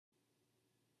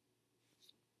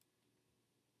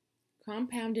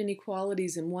Compound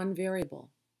inequalities in one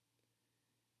variable.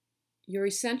 Your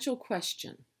essential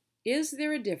question: is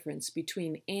there a difference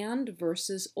between and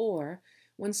versus or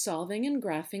when solving and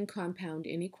graphing compound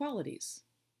inequalities?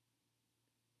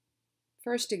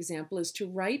 First example is to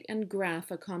write and graph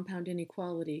a compound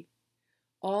inequality,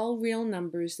 all real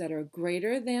numbers that are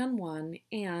greater than 1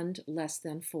 and less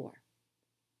than 4.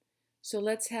 So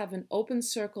let's have an open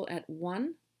circle at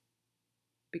 1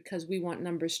 because we want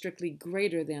numbers strictly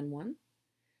greater than 1.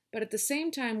 But at the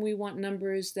same time, we want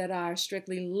numbers that are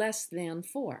strictly less than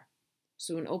 4.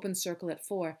 So an open circle at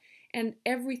 4 and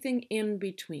everything in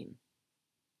between.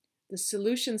 The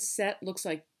solution set looks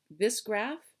like this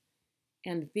graph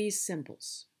and these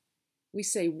symbols. We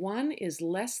say 1 is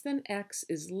less than x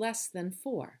is less than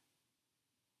 4.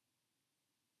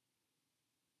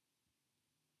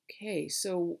 Okay,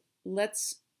 so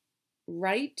let's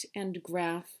write and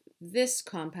graph this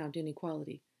compound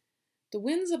inequality. The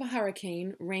winds of a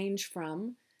hurricane range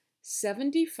from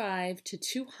 75 to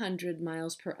 200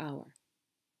 miles per hour.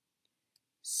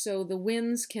 So the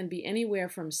winds can be anywhere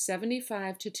from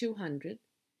 75 to 200,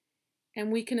 and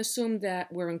we can assume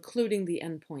that we're including the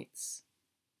endpoints.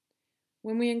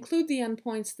 When we include the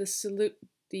endpoints,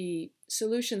 the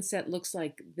solution set looks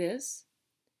like this.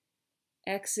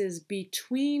 X is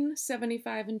between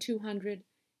 75 and 200,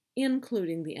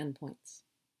 including the endpoints.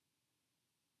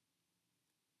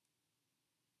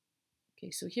 Okay,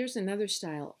 so here's another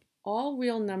style. All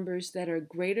real numbers that are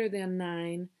greater than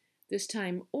 9, this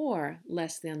time or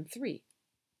less than 3.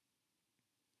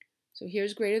 So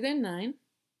here's greater than 9,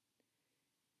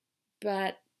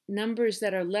 but numbers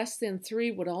that are less than 3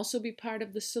 would also be part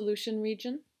of the solution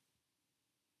region.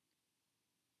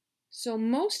 So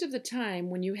most of the time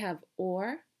when you have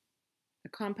or, a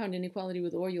compound inequality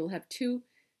with or, you'll have two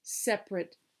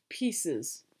separate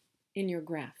pieces in your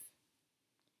graph.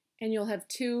 And you'll have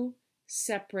two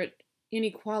separate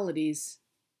inequalities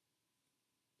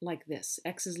like this: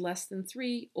 x is less than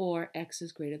 3 or x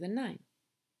is greater than 9.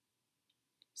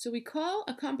 So we call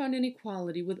a compound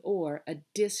inequality with or a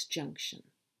disjunction.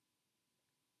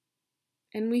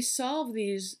 And we solve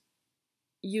these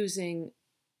using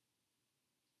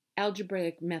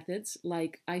algebraic methods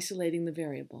like isolating the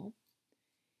variable.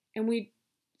 And we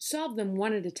solve them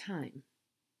one at a time.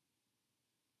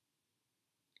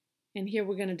 And here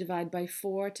we're going to divide by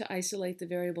 4 to isolate the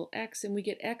variable x, and we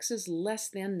get x is less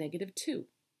than -2.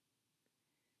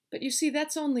 But you see,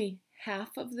 that's only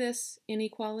half of this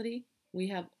inequality. We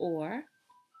have or.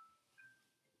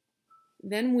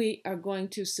 Then we are going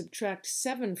to subtract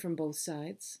 7 from both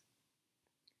sides.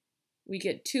 We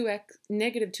get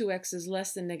 -2x is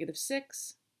less than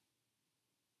 -6.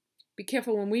 Be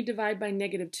careful, when we divide by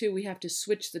 -2, we have to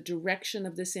switch the direction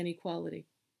of this inequality.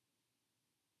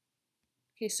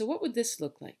 Okay, so what would this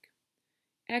look like?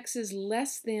 X is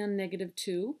less than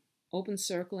 -2, open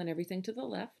circle and everything to the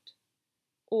left,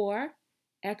 or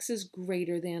x is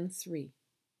greater than 3.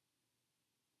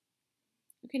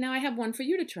 Okay, now I have one for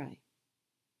you to try.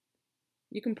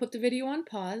 You can put the video on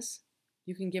pause,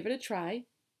 you can give it a try,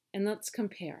 and let's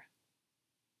compare.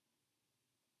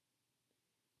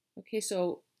 Okay,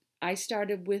 so I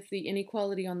started with the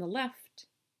inequality on the left,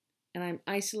 and I'm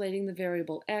isolating the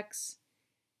variable x,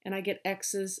 and I get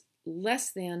x is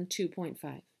less than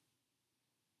 2.5.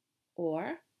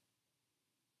 Or,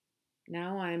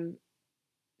 now I'm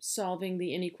solving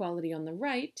the inequality on the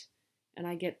right, and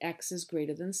I get x is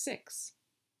greater than 6.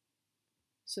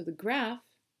 So the graph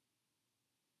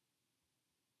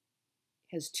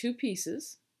has two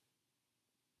pieces.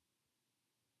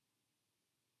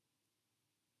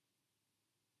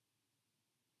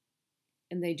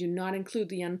 And they do not include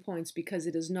the endpoints because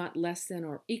it is not less than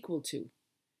or equal to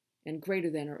and greater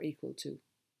than or equal to.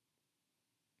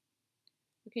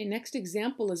 Okay, next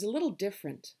example is a little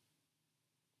different.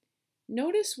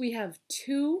 Notice we have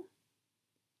two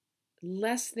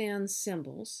less than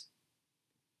symbols,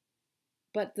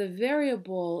 but the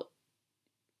variable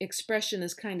expression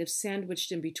is kind of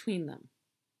sandwiched in between them.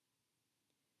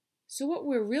 So what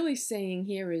we're really saying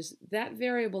here is that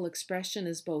variable expression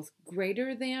is both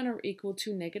greater than or equal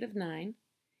to -9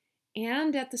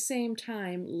 and at the same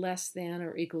time less than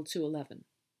or equal to 11.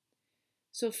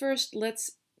 So first,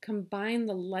 let's combine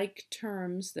the like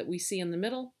terms that we see in the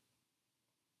middle.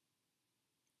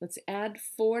 Let's add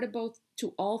 4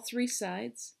 to all three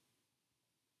sides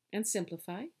and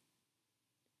simplify.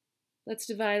 Let's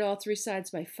divide all three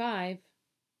sides by 5.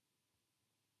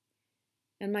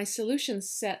 And my solution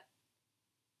set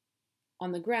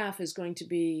on the graph is going to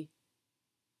be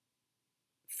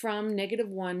from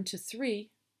 -1 to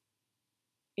 3,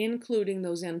 including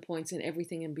those endpoints and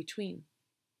everything in between.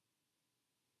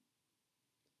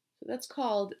 So that's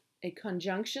called a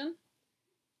conjunction.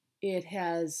 It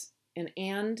has an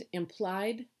and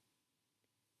implied,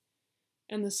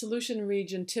 and the solution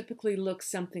region typically looks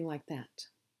something like that.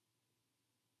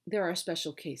 There are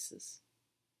special cases.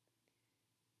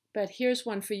 But here's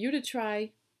one for you to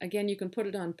try. Again, you can put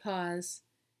it on pause.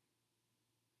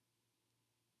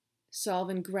 Solve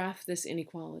and graph this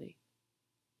inequality.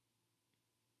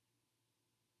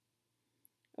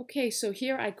 Okay, so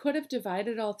here I could have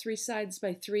divided all three sides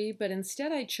by 3, but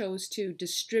instead I chose to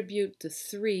distribute the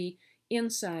 3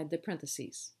 inside the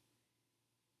parentheses.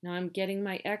 Now I'm getting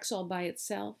my x all by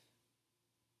itself.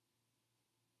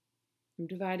 I'm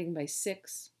dividing by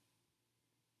 6.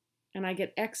 And I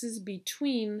get x's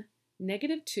between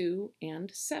 -2 and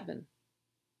 7,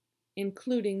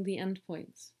 including the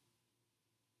endpoints.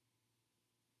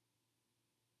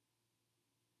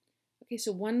 Okay,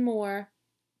 so one more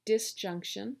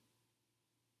disjunction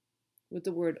with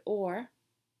the word or.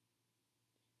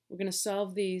 We're going to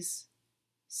solve these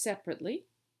separately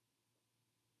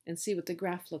and see what the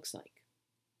graph looks like.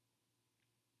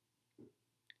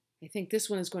 I think this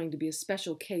one is going to be a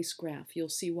special case graph. You'll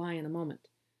see why in a moment.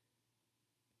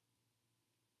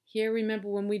 Here, remember,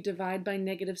 when we divide by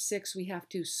 -6, we have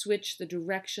to switch the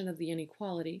direction of the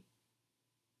inequality.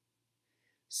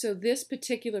 So this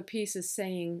particular piece is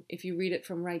saying, if you read it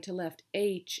from right to left,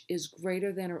 h is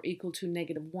greater than or equal to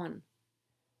 -1.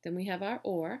 Then we have our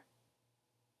or.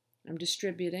 I'm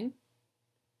distributing.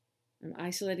 I'm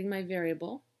isolating my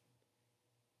variable.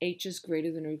 H is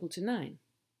greater than or equal to 9.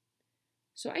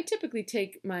 So I typically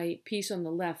take my piece on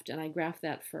the left and I graph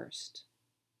that first.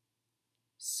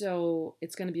 So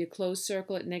it's going to be a closed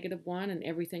circle at -1 and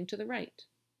everything to the right.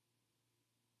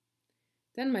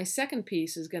 Then my second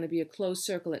piece is going to be a closed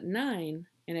circle at 9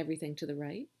 and everything to the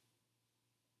right.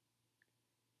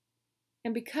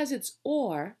 And because it's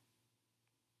or,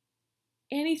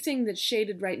 anything that's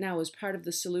shaded right now is part of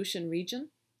the solution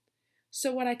region.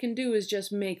 So what I can do is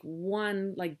just make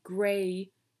one like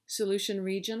gray solution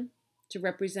region to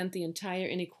represent the entire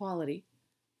inequality.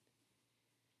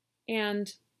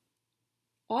 And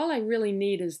all I really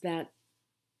need is that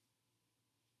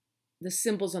the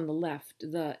symbols on the left,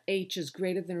 the h is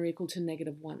greater than or equal to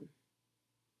 -1.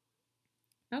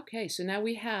 Okay, so now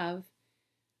we have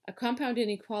a compound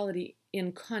inequality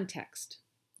in context.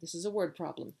 This is a word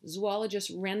problem.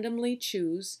 Zoologists randomly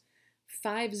choose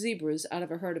 5 zebras out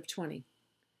of a herd of 20.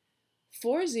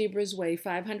 4 zebras weigh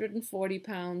 540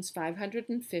 pounds,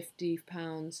 550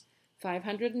 pounds,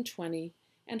 520,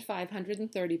 and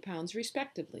 530 pounds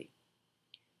respectively.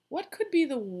 What could be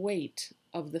the weight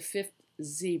of the 5th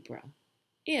zebra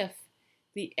if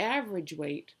the average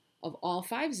weight of all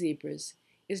 5 zebras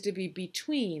is to be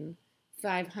between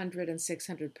 500 and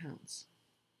 600 pounds?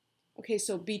 Okay,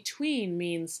 so between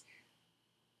means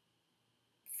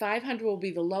 500 will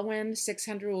be the low end,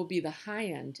 600 will be the high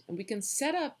end, and we can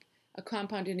set up a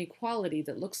compound inequality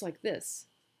that looks like this,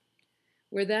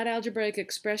 where that algebraic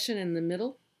expression in the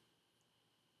middle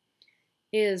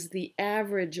is the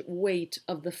average weight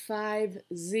of the 5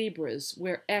 zebras,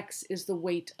 where x is the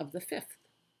weight of the 5th.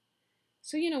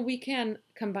 So, we can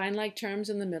combine like terms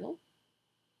in the middle.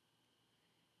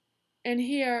 And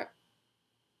here,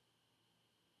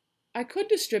 I could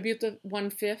distribute the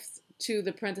 1/5 to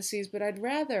the parentheses, but I'd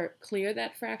rather clear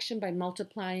that fraction by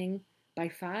multiplying by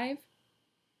 5.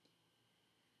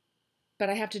 But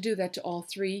I have to do that to all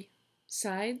 3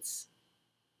 sides.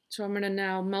 So I'm going to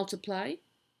now multiply.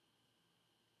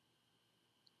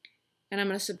 And I'm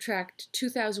going to subtract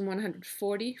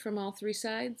 2,140 from all 3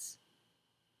 sides.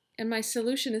 And my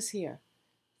solution is here.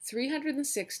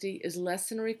 360 is less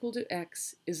than or equal to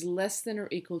x is less than or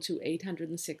equal to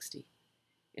 860.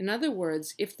 In other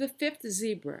words, if the 5th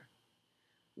zebra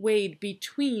weighed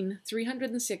between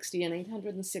 360 and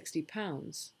 860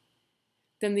 pounds,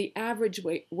 then the average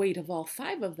weight of all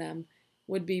 5 of them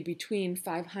would be between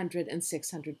 500 and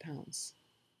 600 pounds.